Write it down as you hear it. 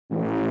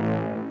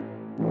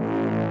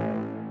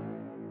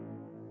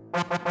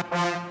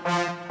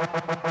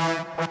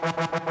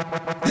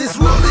This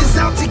world is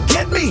out to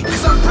get me,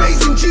 cause I'm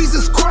praising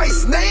Jesus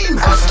Christ's name.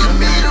 Asking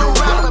me to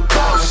rap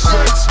about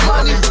sex,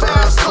 money,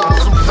 fast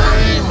cars and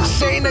fame.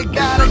 Saying I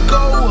gotta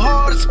go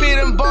hard,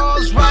 spitting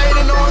balls,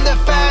 riding on that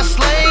fast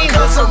lane.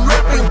 Cause I'm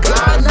repping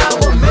God,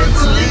 now I'm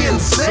mentally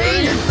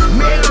insane.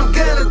 Man, I'm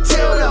gonna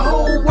tell the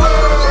whole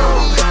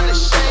world.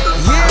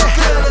 Yeah, I'm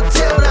gonna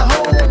tell the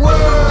whole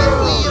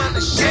world.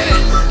 Get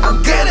it? I'm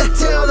gonna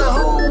tell the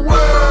whole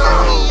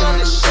world.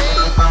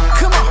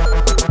 Come on,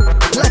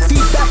 let's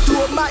feedback to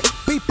a mic.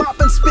 Beat pop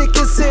and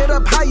speakers sit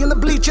up high in the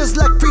bleachers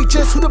like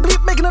preachers. Who the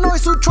bleep making a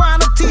noise, who trying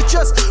to teach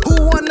us?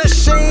 Who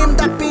unashamed,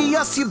 that be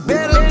us, you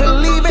better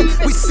believe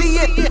it. We see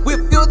it, we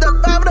feel the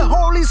vibe of the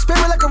Holy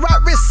Spirit like a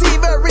right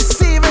receiver,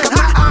 receive it. Got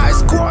my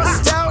eyes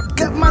crossed out,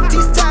 got my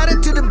teeth tied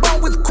to the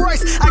bone with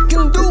Christ. I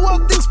can do all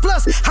things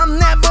plus, I'm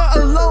never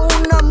alone.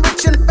 I'm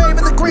rich in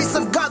favor, the grace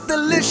of God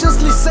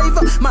deliciously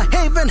savor my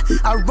haven.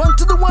 I run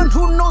to the one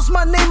who knows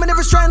my name and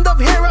every strand of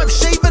hair I've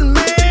shaven,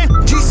 man.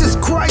 Jesus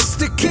Christ,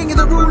 the King and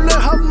the ruler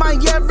of my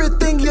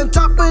everything. You're on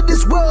top of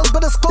this world,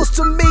 but as close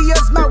to me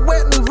as my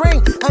wedding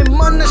ring. I'm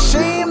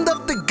unashamed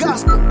of the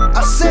gospel,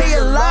 I say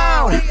it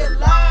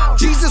loud.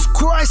 Jesus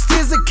Christ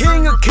is the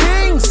King of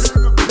Kings.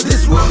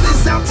 This world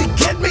is out to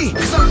get me,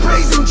 cause I'm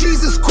praising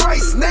Jesus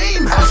Christ's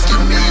name.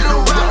 Asking me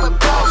to rap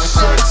about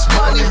sex,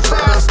 money,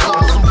 fast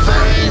cars and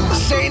fame.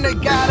 Saying I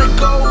gotta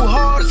go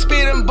hard,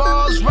 spitting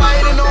balls,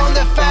 riding on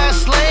that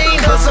fast lane.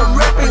 Cause I'm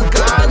repping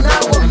God,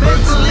 now I'm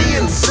mentally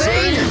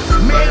insane.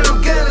 Man,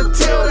 I'm gonna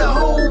tell the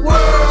whole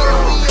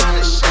world.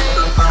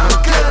 I'm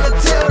gonna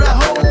tell the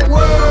whole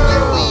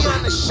world.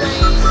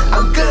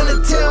 I'm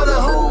gonna tell the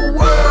whole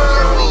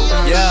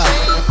world. Yeah.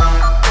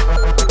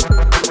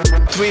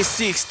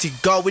 360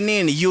 going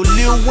in, you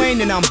Lil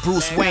Wayne and I'm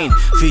Bruce Wayne.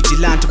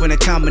 Vigilante when I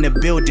come in the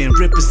building,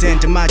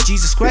 representing my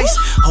Jesus Christ.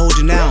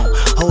 Holding out,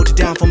 hold it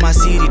down for my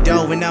city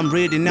though. And I'm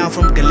reading out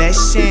from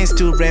Galatians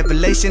to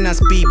Revelation. I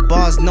speak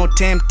bars, no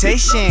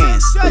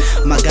temptations.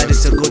 My God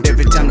is so good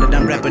every time that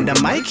I'm rapping the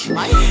mic.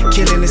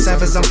 Killing the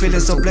ciphers, I'm feeling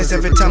so blessed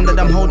every time that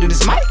I'm holding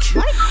this mic.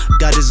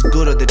 God is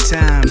good all the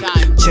time,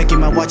 checking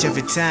my watch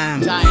every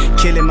time.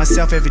 Killing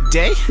myself every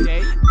day,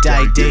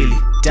 die daily,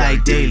 die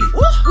daily.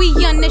 We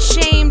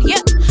unashamed, yeah.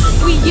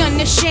 We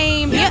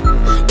unashamed, yeah.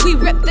 We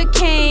rep the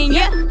king,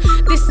 yeah.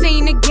 This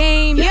ain't a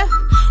game, yeah.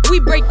 We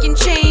breaking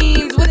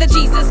chains with a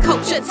Jesus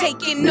culture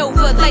taking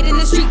over, lighting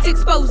the streets,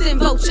 exposing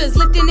vultures,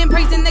 lifting and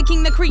praising the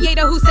King, the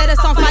Creator who set us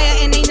on fire,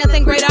 and ain't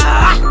nothing greater.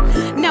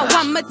 Now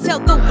I'ma tell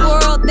the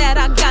world that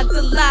our God's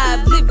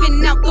alive,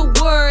 living out the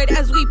word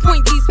as we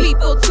point these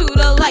people to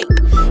the light.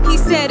 He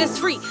set us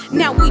free,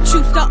 now we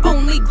choose to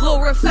only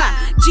glorify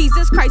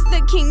Jesus Christ,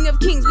 the King of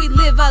Kings. We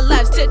live our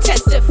lives to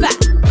testify.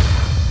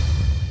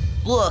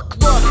 Look,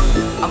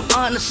 I'm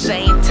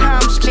unashamed.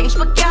 Times change,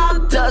 but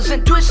God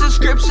doesn't. Twist the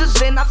scriptures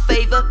in our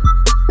favor.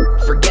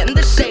 Forgetting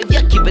the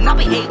Savior, keeping our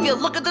behavior.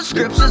 Look at the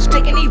scriptures,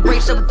 take an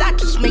eraser, but that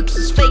just makes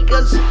us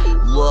fakers.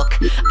 Look,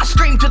 I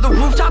scream to the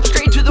rooftop,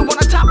 straight to the one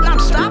on top,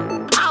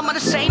 non-stop. I'm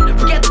unashamed,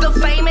 forget the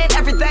fame and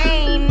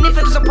everything. If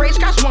it doesn't praise,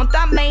 Christ want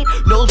that main.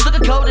 Knows the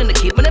code and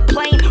keeping it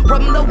plain.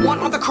 Rubbing the one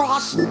on the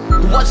cross, who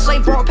was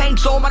slave for our pain.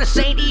 So I'm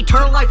unashamed,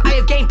 eternal life I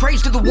have gained.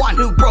 Praise to the one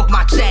who broke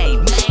my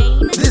chain.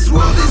 This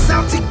world is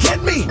out to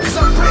get me, cause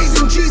I'm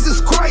praising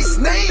Jesus Christ's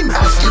name.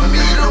 Asking me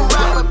to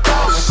rap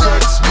about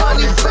sex,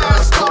 money,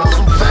 fast cars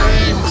and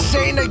fame.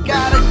 Saying I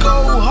gotta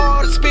go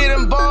hard,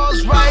 spitting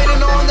balls,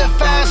 riding on that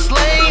fast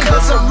lane.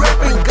 Cause I'm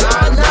repping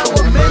God, now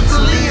I'm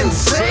mentally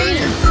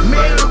insane.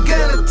 Man, I'm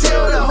gonna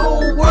tell the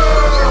whole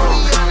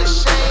world.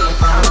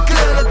 I'm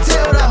gonna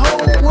tell the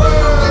whole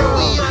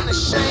world.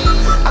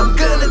 I'm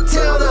gonna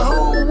tell the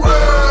whole world.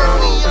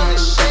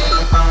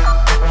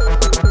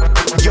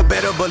 You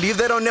better believe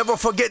that I'll never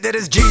forget that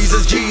it's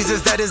Jesus,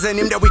 Jesus, that is the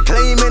name that we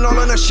claim. And all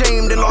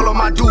unashamed, and all of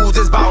my dudes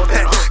is about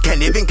that.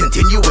 Can't even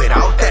continue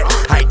without that,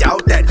 I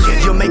doubt that.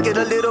 You'll make it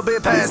a little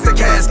bit past the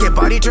casket,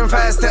 body turn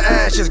fast to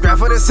ashes. Grab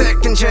for the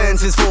second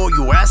chances for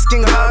you,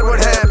 asking God what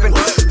happened.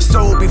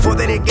 So before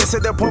that it gets to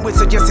the point we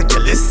suggest that you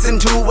listen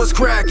to what's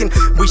cracking.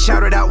 We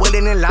shouted out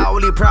willing and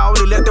loudly,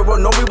 proudly, let the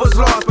world know we was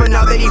lost. But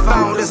now that he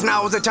found us,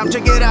 now is the time to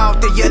get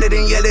out there. Yell it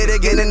and yell it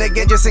again and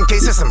again, just in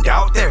case there's some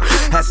doubt there.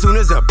 As soon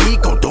as the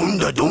beat go doom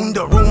da doom,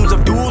 the rooms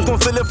of dudes gon'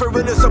 feel it for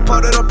real, it's a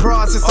part of the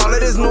process. All of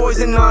this noise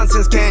and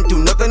nonsense can't do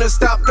nothing to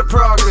stop the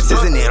progress.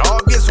 Isn't it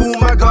obvious who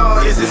my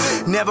God is?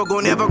 Never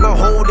gonna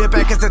hold it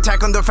back. It's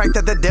attack on the fact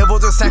that the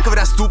devil's a sack of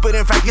that stupid.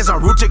 In fact, it's our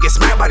root to get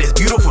smacked by this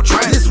beautiful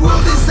track. This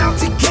world is out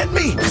to get